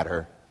this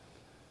matter,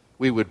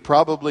 we would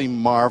probably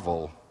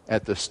marvel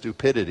at the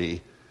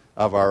stupidity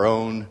of our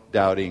own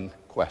doubting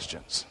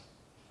questions.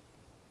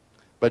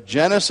 But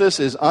Genesis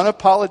is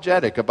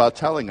unapologetic about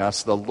telling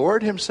us the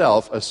Lord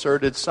himself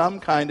asserted some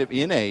kind of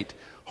innate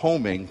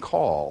homing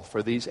call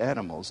for these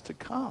animals to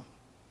come.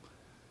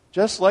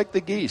 Just like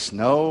the geese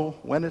know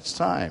when it's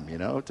time,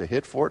 to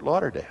hit Fort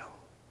Lauderdale.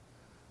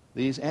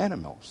 These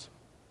animals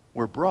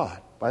were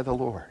brought by the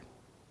Lord.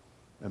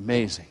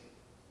 Amazing.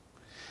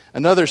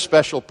 Another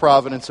special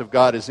providence of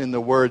God is in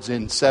the words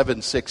in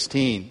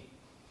 7:16.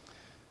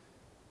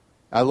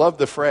 I love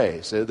the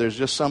phrase. There's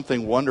just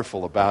something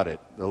wonderful about it.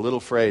 The little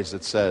phrase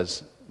that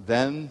says,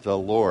 then the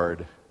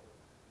Lord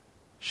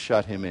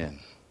shut him in.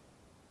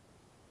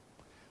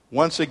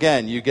 Once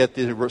again, you get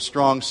the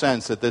strong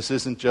sense that this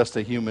isn't just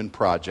a human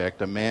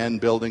project, a man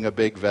building a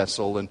big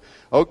vessel, and,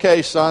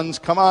 okay, sons,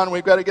 come on,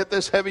 we've got to get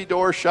this heavy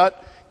door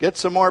shut, get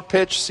some more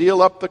pitch,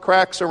 seal up the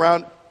cracks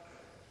around.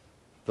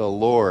 The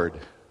Lord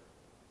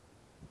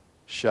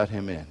shut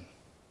him in.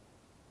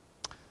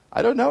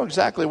 I don't know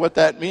exactly what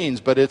that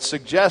means, but it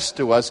suggests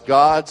to us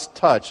God's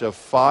touch of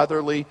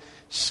fatherly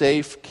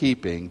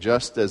safekeeping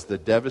just as the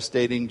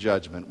devastating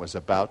judgment was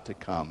about to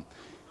come.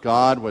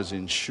 God was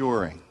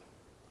ensuring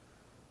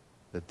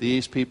that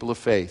these people of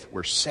faith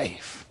were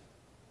safe.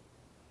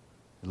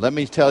 And let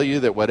me tell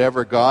you that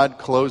whatever God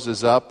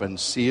closes up and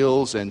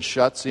seals and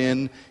shuts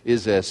in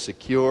is as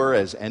secure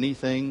as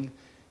anything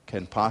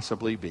can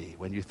possibly be.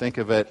 When you think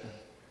of it,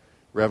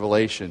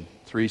 Revelation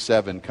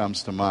 3:7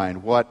 comes to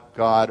mind. What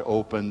God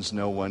opens,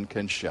 no one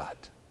can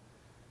shut.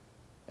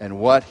 And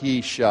what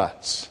he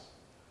shuts,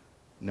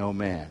 no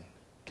man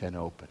can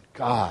open.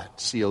 God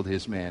sealed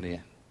his man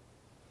in.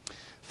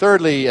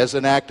 Thirdly, as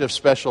an act of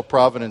special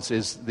providence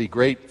is the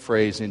great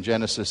phrase in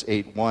Genesis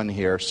 8:1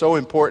 here. So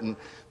important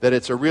that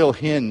it's a real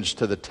hinge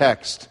to the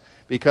text,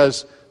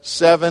 because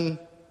 6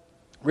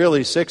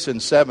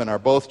 and 7 are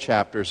both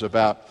chapters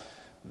about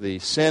the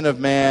sin of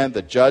man,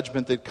 the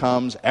judgment that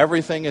comes.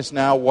 Everything is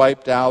now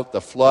wiped out.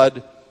 The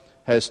flood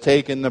has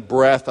taken the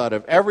breath out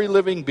of every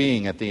living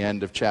being at the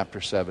end of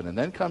chapter 7. And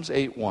then comes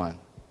 8:1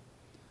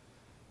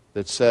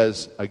 that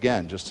says,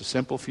 again, just a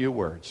simple few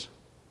words,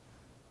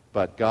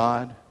 but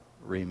God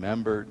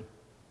remembered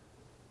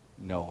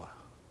Noah.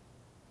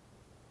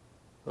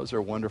 Those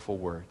are wonderful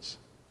words.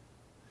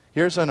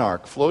 Here's an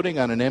ark floating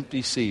on an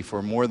empty sea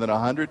for more than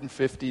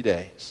 150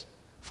 days.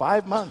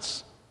 5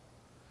 months.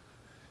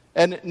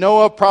 And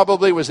Noah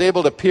probably was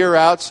able to peer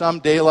out some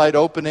daylight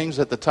openings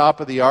at the top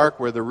of the ark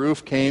where the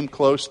roof came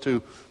close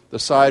to the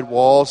side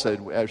walls.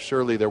 And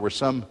surely there were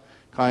some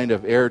kind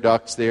of air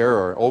ducts there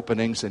or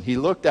openings. And he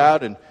looked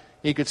out and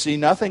he could see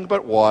nothing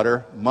but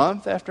water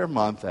month after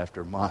month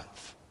after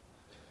month.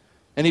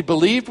 And he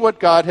believed what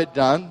God had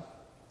done.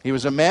 He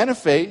was a man of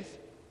faith.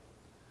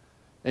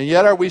 And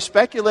yet, are we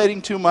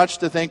speculating too much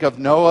to think of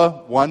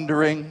Noah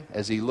wondering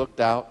as he looked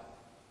out,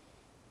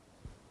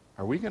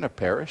 are we going to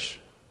perish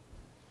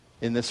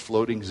in this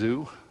floating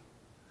zoo?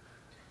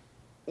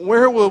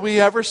 Where will we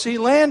ever see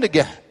land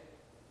again?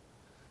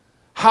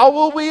 How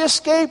will we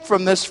escape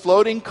from this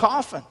floating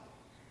coffin?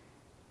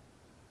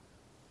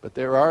 But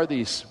there are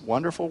these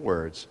wonderful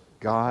words,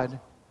 God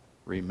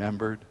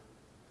remembered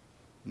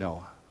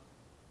Noah.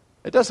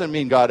 It doesn't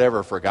mean God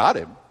ever forgot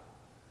him.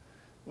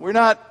 We're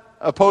not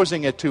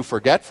opposing it to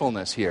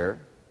forgetfulness here.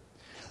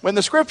 When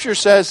the scripture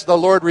says the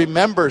Lord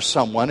remembers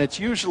someone, it's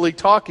usually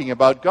talking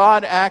about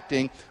God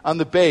acting on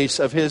the base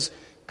of his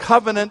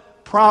covenant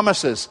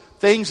promises,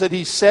 things that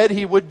he said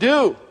he would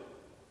do.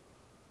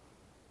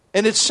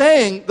 And it's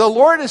saying the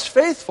Lord is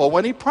faithful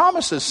when he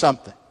promises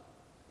something.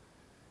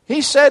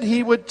 He said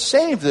he would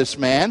save this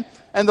man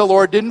And the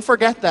Lord didn't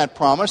forget that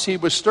promise. He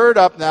was stirred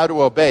up now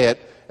to obey it.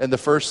 And the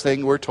first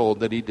thing we're told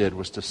that he did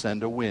was to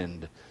send a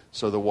wind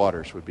so the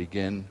waters would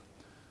begin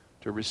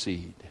to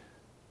recede.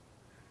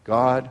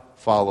 God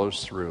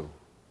follows through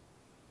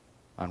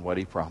on what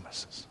he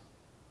promises.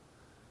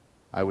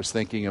 I was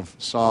thinking of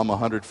Psalm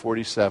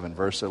 147,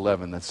 verse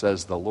 11, that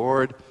says, "The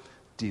Lord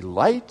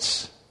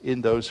delights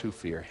in those who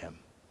fear him,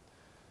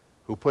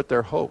 who put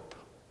their hope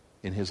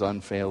in his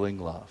unfailing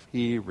love."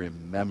 He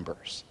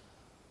remembers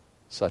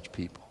such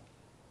people.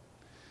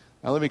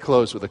 Now let me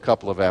close with a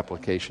couple of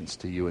applications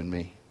to you and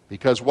me.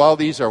 Because while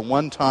these are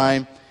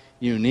one-time,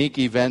 unique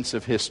events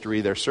of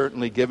history, they're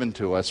certainly given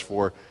to us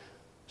for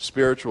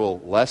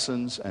spiritual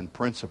lessons and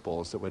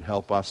principles that would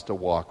help us to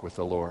walk with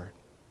the Lord.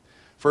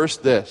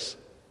 First, this.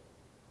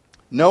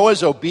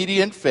 Noah's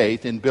obedient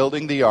faith in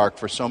building the ark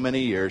for so many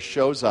years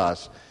shows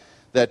us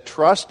that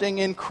trusting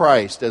in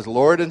Christ as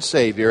Lord and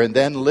Savior and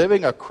then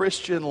living a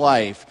Christian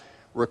life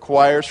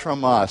requires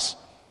from us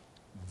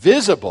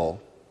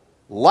visible,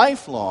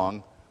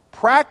 lifelong,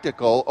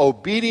 practical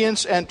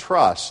obedience and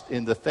trust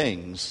in the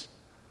things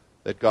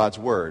that God's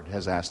Word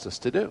has asked us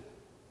to do.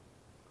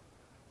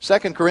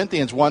 2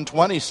 Corinthians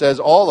 1:20 says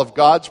all of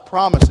God's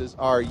promises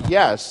are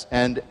yes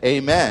and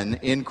amen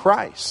in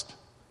Christ.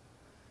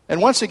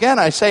 And once again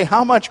I say,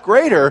 how much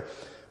greater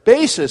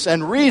basis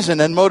and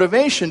reason and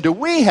motivation do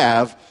we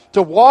have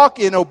to walk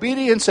in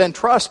obedience and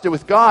trust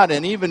with God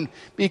and even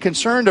be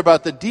concerned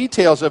about the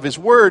details of His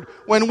Word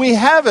when we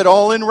have it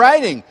all in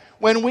writing,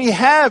 when we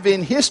have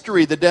in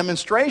history the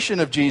demonstration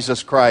of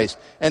Jesus Christ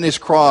and His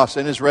cross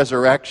and His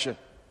resurrection.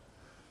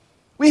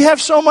 We have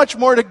so much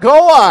more to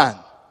go on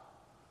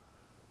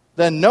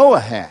than Noah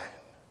had.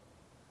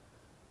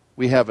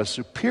 We have a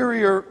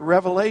superior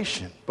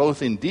revelation,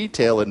 both in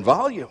detail and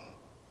volume.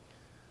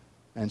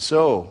 And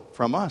so,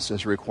 from us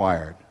is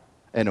required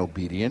an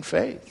obedient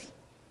faith.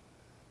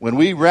 When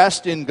we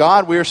rest in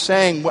God, we're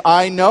saying,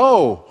 I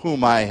know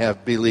whom I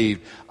have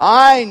believed.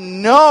 I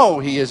know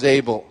He is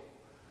able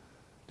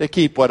to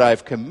keep what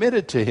I've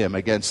committed to Him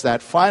against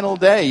that final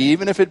day,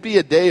 even if it be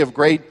a day of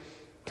great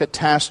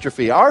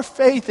catastrophe. Our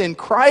faith in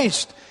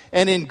Christ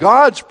and in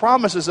God's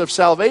promises of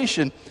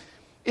salvation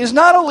is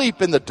not a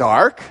leap in the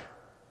dark.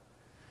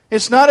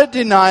 It's not a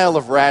denial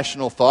of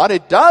rational thought.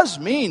 It does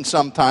mean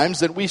sometimes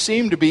that we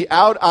seem to be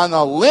out on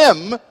a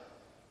limb,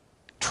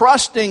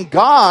 trusting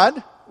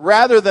God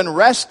rather than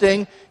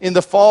resting in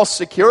the false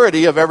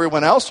security of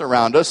everyone else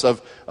around us,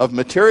 of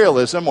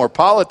materialism or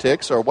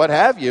politics or what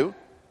have you.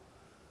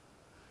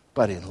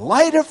 But in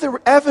light of the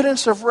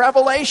evidence of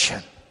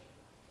revelation,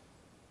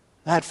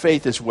 that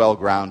faith is well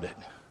grounded.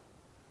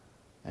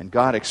 And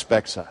God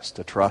expects us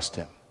to trust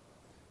Him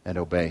and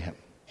obey Him.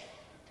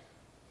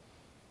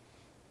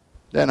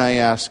 Then I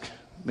ask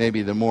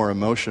maybe the more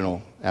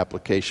emotional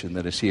application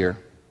that is here.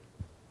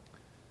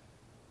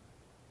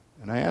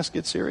 And I ask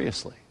it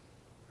seriously.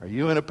 Are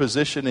you in a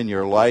position in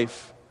your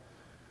life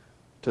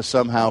to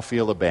somehow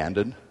feel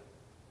abandoned?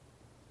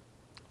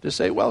 To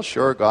say, well,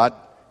 sure, God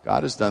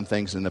has done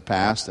things in the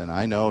past, and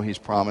I know He's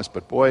promised,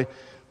 but boy,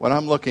 what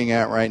I'm looking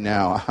at right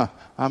now,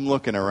 I'm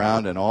looking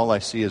around and all I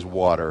see is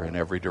water in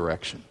every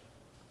direction.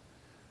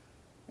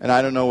 And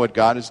I don't know what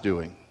God is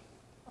doing.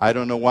 I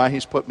don't know why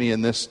He's put me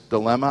in this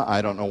dilemma.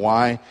 I don't know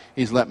why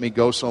He's let me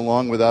go so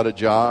long without a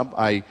job.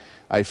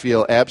 I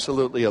feel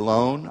absolutely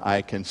alone.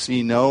 I can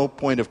see no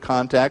point of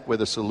contact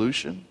with a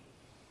solution.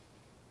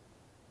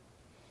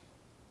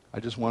 I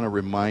just want to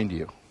remind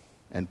you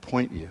and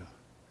point you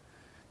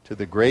to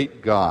the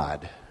great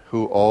God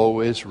who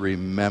always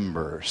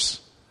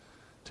remembers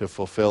to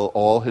fulfill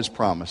all His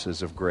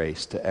promises of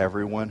grace to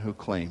everyone who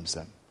claims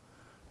them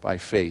by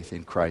faith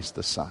in Christ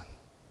the Son.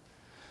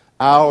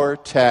 Our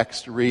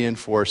text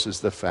reinforces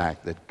the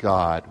fact that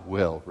God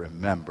will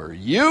remember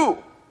you.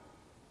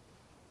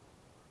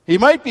 He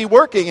might be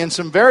working in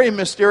some very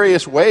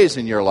mysterious ways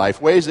in your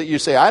life, ways that you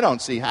say, I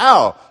don't see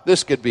how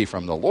this could be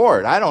from the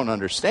Lord. I don't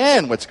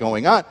understand what's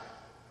going on.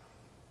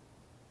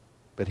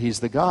 But He's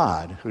the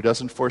God who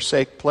doesn't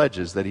forsake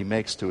pledges that He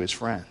makes to His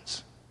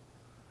friends.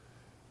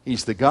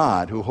 He's the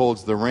God who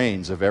holds the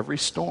reins of every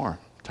storm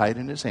tight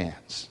in His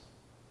hands.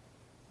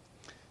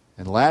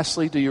 And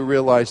lastly, do you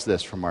realize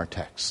this from our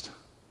text?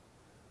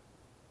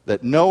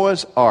 That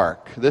Noah's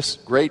ark, this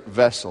great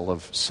vessel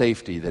of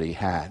safety that he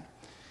had,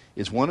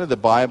 is one of the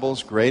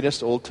Bible's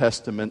greatest Old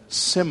Testament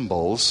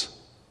symbols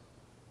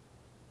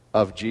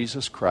of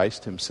Jesus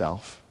Christ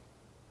Himself.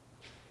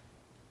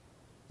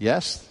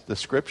 Yes, the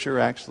Scripture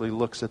actually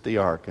looks at the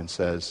ark and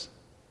says,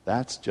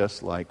 that's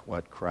just like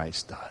what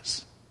Christ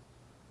does.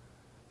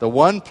 The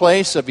one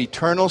place of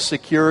eternal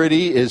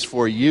security is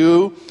for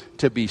you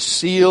to be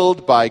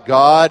sealed by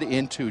God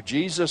into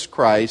Jesus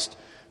Christ,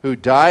 who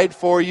died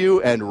for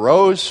you and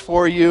rose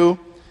for you.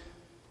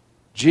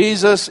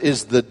 Jesus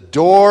is the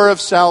door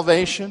of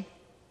salvation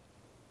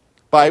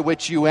by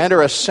which you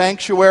enter a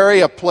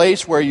sanctuary, a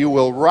place where you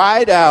will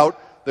ride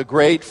out the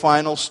great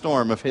final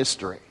storm of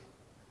history.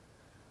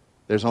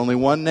 There's only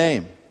one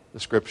name, the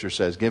Scripture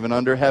says, given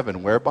under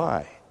heaven,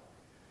 whereby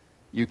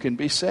you can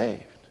be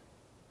saved.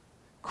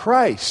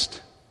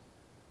 Christ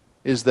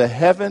is the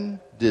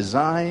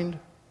heaven-designed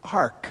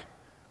ark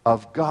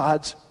of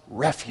God's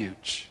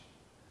refuge.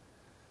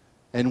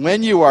 And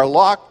when you are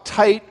locked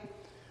tight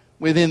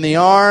within the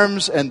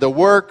arms and the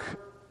work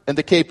and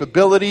the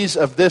capabilities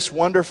of this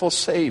wonderful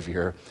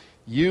Savior,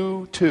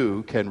 you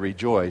too can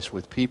rejoice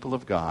with people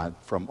of God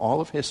from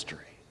all of history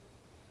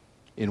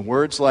in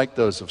words like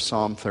those of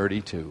Psalm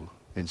 32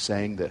 in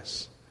saying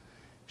this: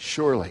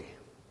 surely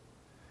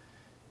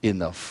in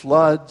the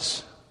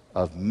floods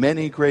of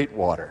many great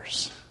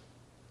waters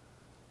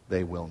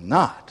they will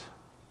not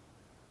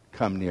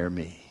come near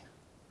me.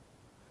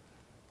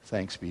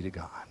 Thanks be to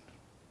God.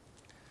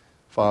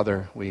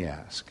 Father, we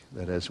ask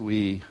that as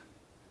we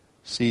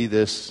see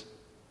this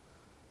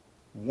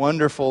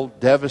wonderful,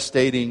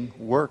 devastating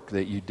work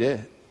that you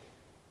did,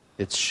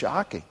 it's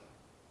shocking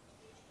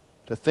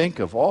to think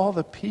of all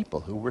the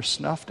people who were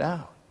snuffed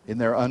out in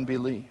their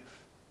unbelief.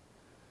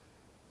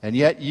 And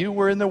yet you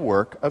were in the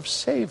work of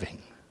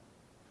saving.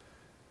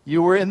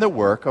 You were in the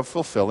work of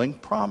fulfilling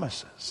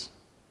promises.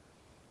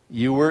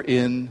 You were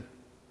in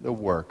the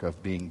work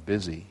of being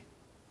busy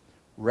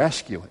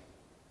rescuing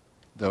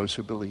those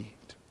who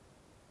believed.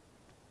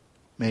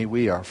 May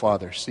we, our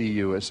Father, see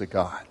you as a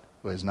God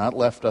who has not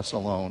left us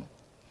alone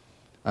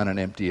on an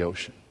empty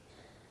ocean.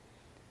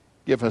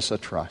 Give us a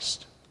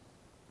trust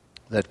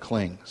that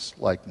clings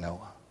like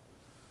Noah,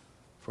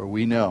 for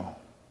we know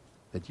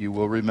that you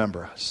will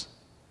remember us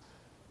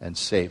and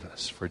save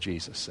us for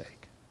Jesus'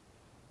 sake.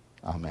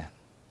 Amen.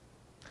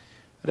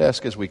 I'd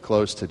ask as we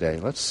close today,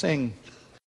 let's sing